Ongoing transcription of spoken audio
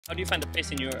How do you find the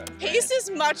pace in Europe? Pace is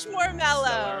much more mellow.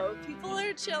 Slower. People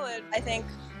are chilling. I think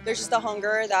there's just a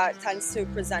hunger that tends to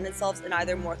present itself in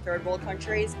either more third world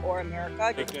countries or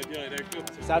America.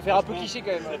 Ça va faire un peu cliché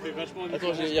quand même.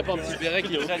 Attends, il n'y a pas un petit béret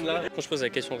qui traîne là? Quand je pose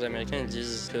la question aux Américains, ils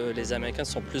disent que les Américains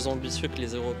sont plus ambitieux que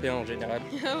les Européens en général.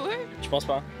 Ah ouais? Tu penses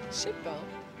pas? Je sais pas.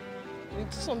 On est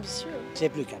tous ambitieux. C'est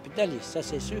plus capitaliste, ça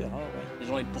c'est sûr. Hein, ouais. Les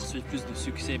gens ils poursuivent plus de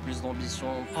succès, plus d'ambition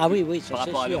Ah oui, oui, ça par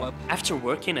c'est rapport à sûr. l'Europe. After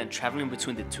working and traveling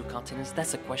between the two continents,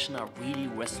 that's a question I really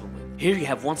wrestle with. Here you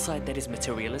have one side that is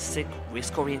materialistic,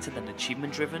 risk-oriented and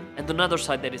achievement-driven, and another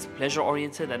side that is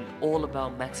pleasure-oriented and all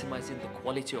about maximizing the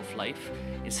quality of life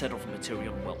instead of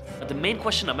material wealth. But the main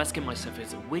question I'm asking myself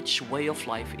is which way of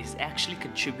life is actually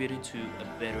contributing to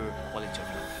a better quality of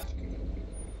life?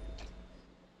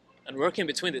 And working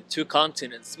between the two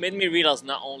continents made me realize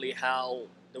not only how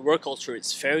the work culture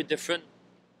is very different,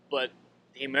 but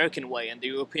the American way and the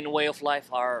European way of life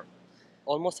are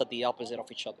Almost at the opposite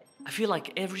of each other. I feel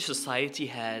like every society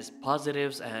has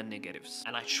positives and negatives.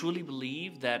 And I truly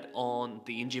believe that on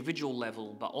the individual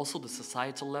level, but also the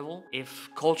societal level, if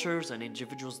cultures and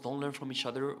individuals don't learn from each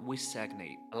other, we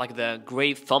stagnate. Like the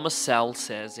great Thomas Sowell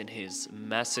says in his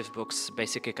massive books,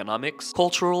 Basic Economics,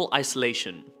 cultural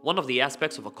isolation. One of the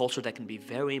aspects of a culture that can be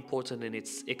very important in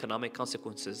its economic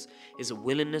consequences is a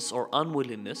willingness or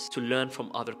unwillingness to learn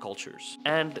from other cultures.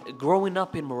 And growing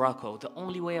up in Morocco, the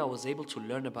only way I was able to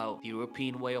learn about the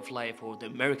European way of life or the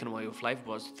American way of life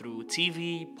was through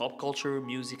TV, pop culture,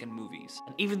 music, and movies.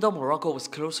 And even though Morocco was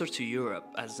closer to Europe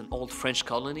as an old French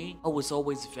colony, I was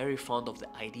always very fond of the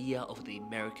idea of the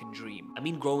American dream. I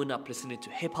mean, growing up listening to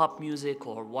hip-hop music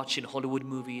or watching Hollywood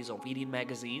movies or reading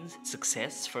magazines,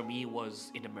 success for me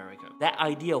was in America. That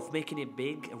idea of making it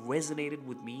big resonated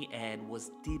with me and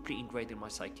was deeply ingrained in my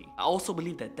psyche. I also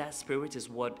believe that that spirit is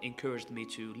what encouraged me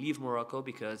to leave Morocco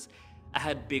because I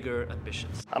had bigger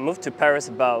ambitions. I moved to Paris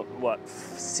about,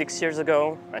 6 years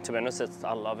ago, and to be honest,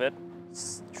 I love it.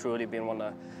 It's truly been one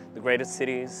of the greatest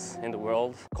cities in the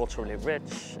world, culturally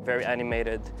rich, very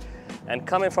animated. And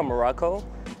coming from Morocco,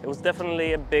 it was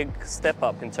definitely a big step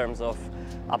up in terms of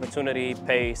opportunity,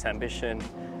 pace, ambition.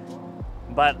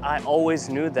 But I always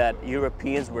knew that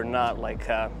Europeans were not like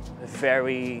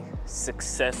very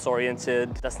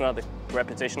success-oriented. That's not the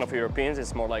reputation of Europeans,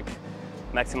 it's more like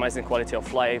maximizing quality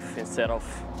of life instead of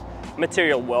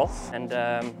material wealth. And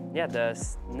yeah, the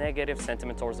negative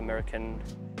sentiment towards American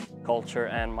culture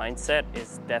and mindset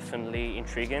is definitely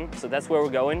intriguing. So that's where we're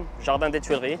going, Jardin des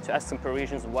Tuileries, to ask some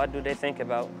Parisians what do they think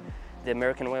about the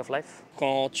American way of life.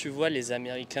 Quand tu vois les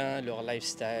Américains, leur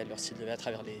lifestyle, leur style de vie à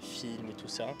travers les films et tout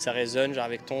ça, ça résonne genre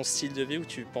avec ton style de vie ou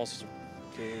tu penses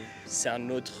que c'est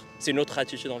une autre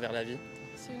attitude envers la vie?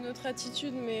 C'est une autre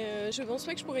attitude, mais je pense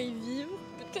pas que je pourrais y vivre.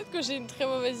 Peut-être que j'ai une très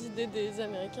mauvaise idée des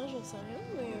Américains, j'en sais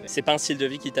rien, mais C'est pas un style de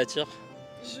vie qui t'attire?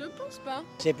 je pense pas.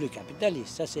 C'est plus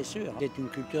capitaliste, ça c'est sûr. C'est une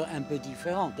culture un peu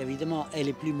différente. Évidemment, elle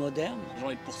est plus moderne. Les gens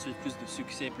ils poursuivent plus de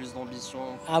succès, plus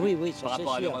d'ambition Ah oui, oui, ça par c'est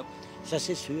rapport à sûr. l'Europe. Ça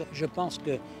c'est sûr. Je pense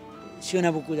que si on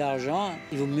a beaucoup d'argent,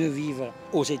 il vaut mieux vivre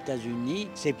aux États-Unis.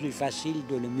 C'est plus facile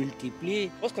de le multiplier.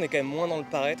 Je pense qu'on est quand même moins dans le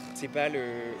paraître, c'est pas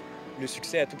le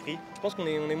succès à tout prix. Je pense qu'on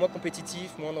est moins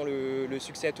compétitif, moins dans le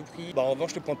succès à tout prix. Bah, en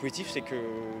revanche, le point positif, c'est que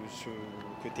ce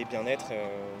côté bien-être,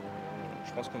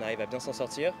 je pense qu'on arrive à bien s'en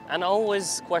sortir. And I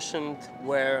always questioned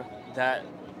where that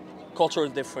cultural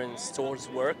difference towards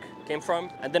work came from,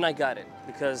 and then I got it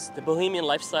because the bohemian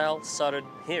lifestyle started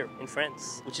here in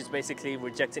France, which is basically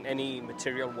rejecting any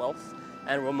material wealth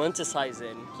and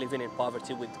romanticizing living in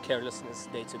poverty with carelessness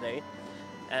day to day.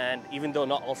 And even though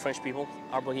not all French people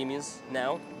are bohemians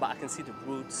now, but I can see the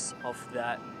roots of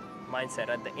that mindset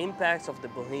and the impact of the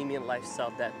bohemian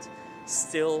lifestyle that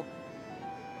still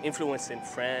influence in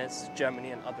France,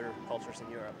 Germany, and other cultures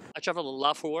in Europe. I travel a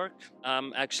lot for work.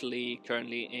 I'm actually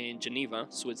currently in Geneva,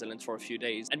 Switzerland for a few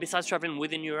days. And besides traveling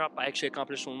within Europe, I actually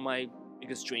accomplished one of my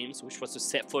biggest dreams, which was to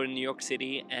set foot in New York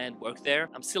City and work there.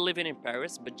 I'm still living in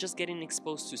Paris, but just getting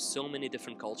exposed to so many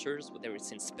different cultures, whether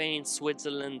it's in Spain,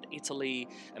 Switzerland, Italy,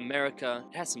 America,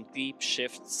 it has some deep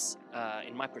shifts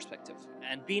in my perspective.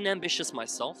 And being ambitious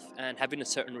myself and having a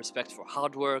certain respect for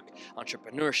hard work,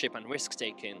 entrepreneurship, and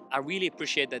risk-taking, I really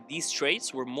appreciate that these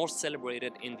traits were more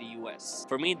celebrated in the US.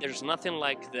 For me, there's nothing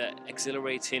like the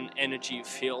exhilarating energy you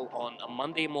feel on a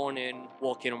Monday morning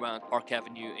walking around Park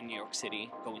Avenue in New York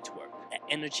City going to work. That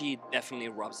energy definitely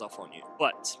rubs off on you.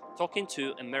 But talking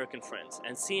to American friends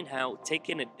and seeing how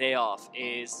taking a day off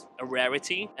is a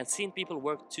rarity and seeing people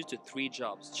work 2 to 3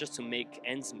 jobs just to make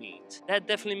ends meet, that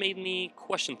definitely made me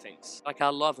question things. Like, I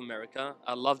love America,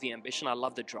 I love the ambition, I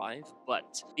love the drive,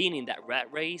 but being in that rat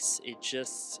race, it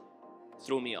just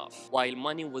threw me off. While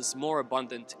money was more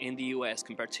abundant in the US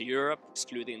compared to Europe,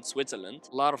 excluding Switzerland,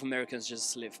 a lot of Americans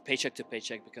just live paycheck to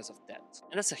paycheck because of debt.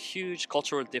 And that's a huge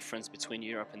cultural difference between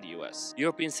Europe and the US.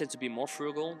 Europeans tend to be more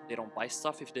frugal, they don't buy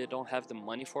stuff if they don't have the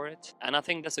money for it, and I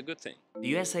think that's a good thing. The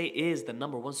USA is the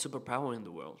 #1 superpower in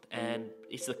the world, and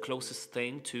it's the closest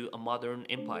thing to a modern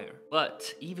empire.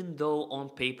 But even though on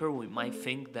paper we might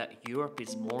think that Europe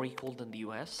is more equal than the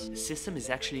US, the system is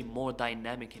actually more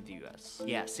dynamic in the US.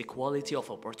 Yes, equality of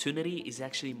opportunity is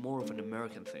actually more of an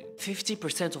American thing.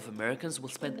 50% of Americans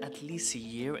will spend at least a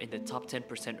year in the top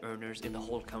 10% earners in the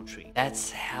whole country.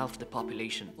 That's half the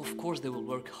population. Of course, they will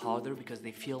work harder because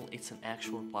they feel it's an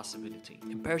actual possibility.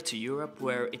 Compared to Europe,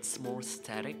 where it's more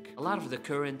static, a lot of the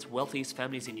current wealthiest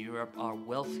families in Europe are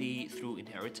wealthy through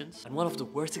inheritance. And one of the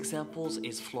worst examples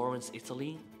is Florence,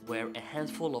 Italy, where a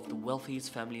handful of the wealthiest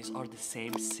families are the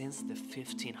same since the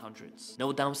 1500s.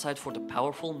 No downside for the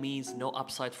powerful means no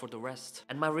upside for the rest.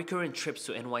 And my recurrent trips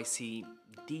to NYC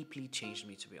deeply changed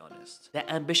me, to be honest. The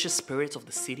ambitious spirit of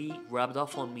the city rubbed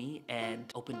off on me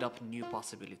and opened up new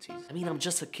possibilities. I mean, I'm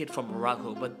just a kid from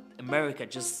Morocco, but America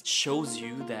just shows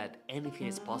you that anything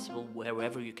is possible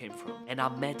wherever you came from. And I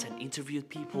met and interviewed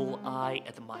people I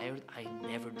admired I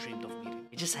never dreamed of meeting.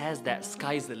 It just has that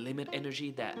sky's the limit energy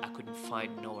that I couldn't find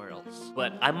nowhere else.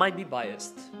 But I might be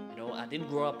biased. You know, I didn't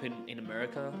grow up in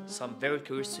America, so I'm very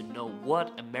curious to know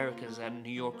what Americans and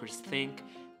New Yorkers think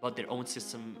about their own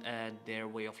system and their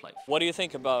way of life. What do you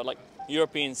think about, like,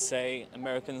 Europeans say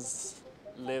Americans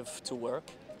live to work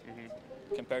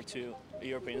compared to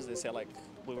Europeans? They say, like,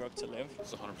 we work to live.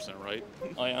 That's 100% right.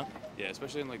 Oh yeah? Yeah,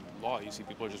 especially in like law, you see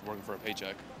people are just working for a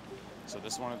paycheck. So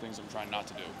this is one of the things I'm trying not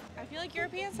to do. I feel like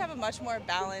Europeans have a much more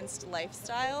balanced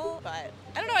lifestyle, but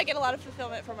I don't know, I get a lot of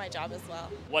fulfillment from my job as well.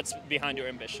 What's behind your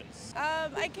ambitions?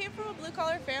 I came from a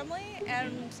blue-collar family,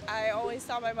 and I always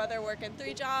saw my mother working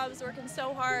 3 jobs, working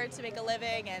so hard to make a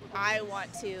living, and I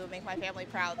want to make my family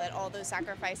proud that all those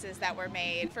sacrifices that were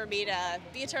made for me to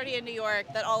be attorney in New York,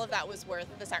 that all of that was worth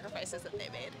the sacrifices that they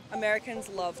made. Americans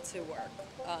love to work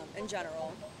in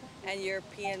general, and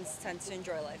Europeans tend to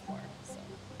enjoy life more. So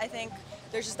I think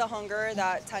there's just a hunger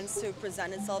that tends to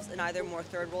present itself in either more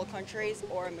third world countries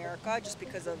or America, just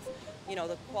because of, you know,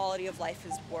 the quality of life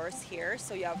is worse here,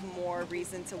 so you have more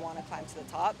reason to want to climb to the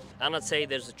top. I'm not saying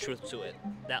there's a truth to it.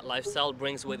 That lifestyle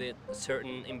brings with it a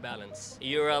certain imbalance.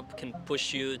 Europe can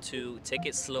push you to take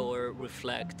it slower,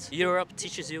 reflect. Europe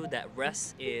teaches you that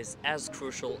rest is as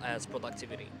crucial as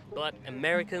productivity. But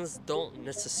Americans don't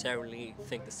necessarily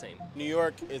think the same. New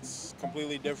York, it's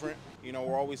completely different. You know,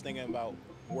 we're always thinking about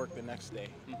work the next day,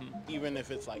 even if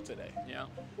it's like today. Yeah.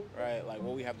 Right? Like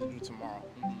what we have to do tomorrow,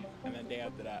 and then day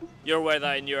after that. You're aware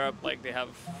that in Europe, like, they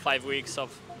have 5 weeks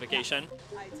of vacation?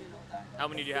 I do know that. How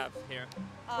many do you have here?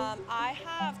 I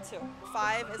have 2.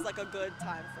 5 is like a good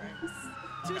time frame.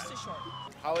 2 is too short.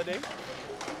 Holiday?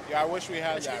 Yeah, I wish we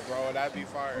had that, bro. That'd be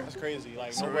fire. That's crazy.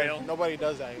 Like nobody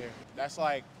does that here. That's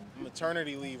like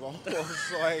maternity leave almost.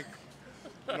 Like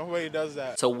nobody does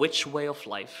that. So which way of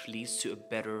life leads to a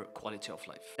better quality of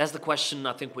life? That's the question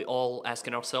I think we all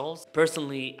asking ourselves.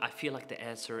 Personally, I feel like the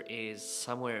answer is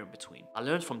somewhere in between. I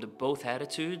learned from the both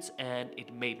attitudes and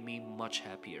it made me much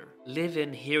happier.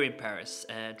 Living here in Paris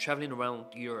and traveling around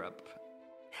Europe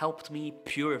helped me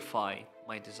purify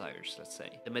my desires, let's say.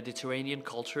 The Mediterranean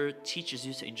culture teaches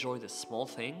you to enjoy the small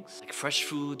things, like fresh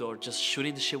food or just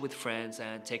shooting the shit with friends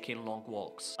and taking long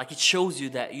walks. Like, it shows you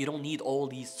that you don't need all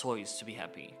these toys to be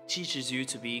happy. It teaches you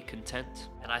to be content.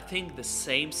 And I think the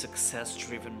same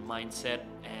success-driven mindset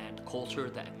and culture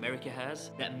that America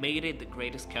has, that made it the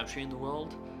greatest country in the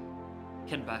world,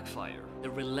 can backfire. The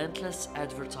relentless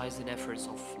advertising efforts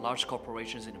of large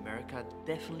corporations in America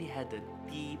definitely had a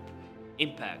deep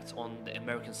impact on the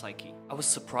American psyche. I was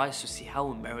surprised to see how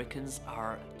Americans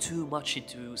are too much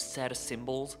into status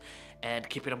symbols and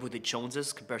keeping up with the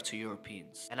Joneses compared to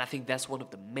Europeans. And I think that's one of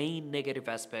the main negative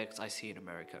aspects I see in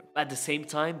America. At the same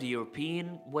time, the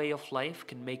European way of life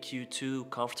can make you too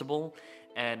comfortable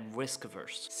and risk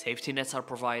averse. Safety nets are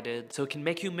provided, so it can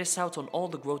make you miss out on all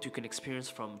the growth you can experience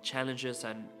from challenges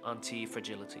and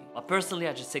anti-fragility. But personally,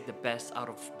 I just take the best out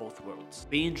of both worlds.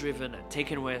 Being driven and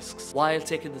taking risks while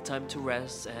taking the time to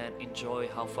rest and enjoy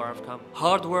how far I've come.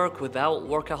 Hard work without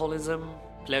workaholism,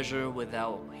 pleasure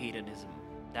without hedonism.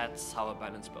 That's how I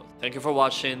balance both. Thank you for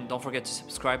watching. Don't forget to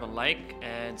subscribe and like,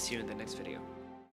 and see you in the next video.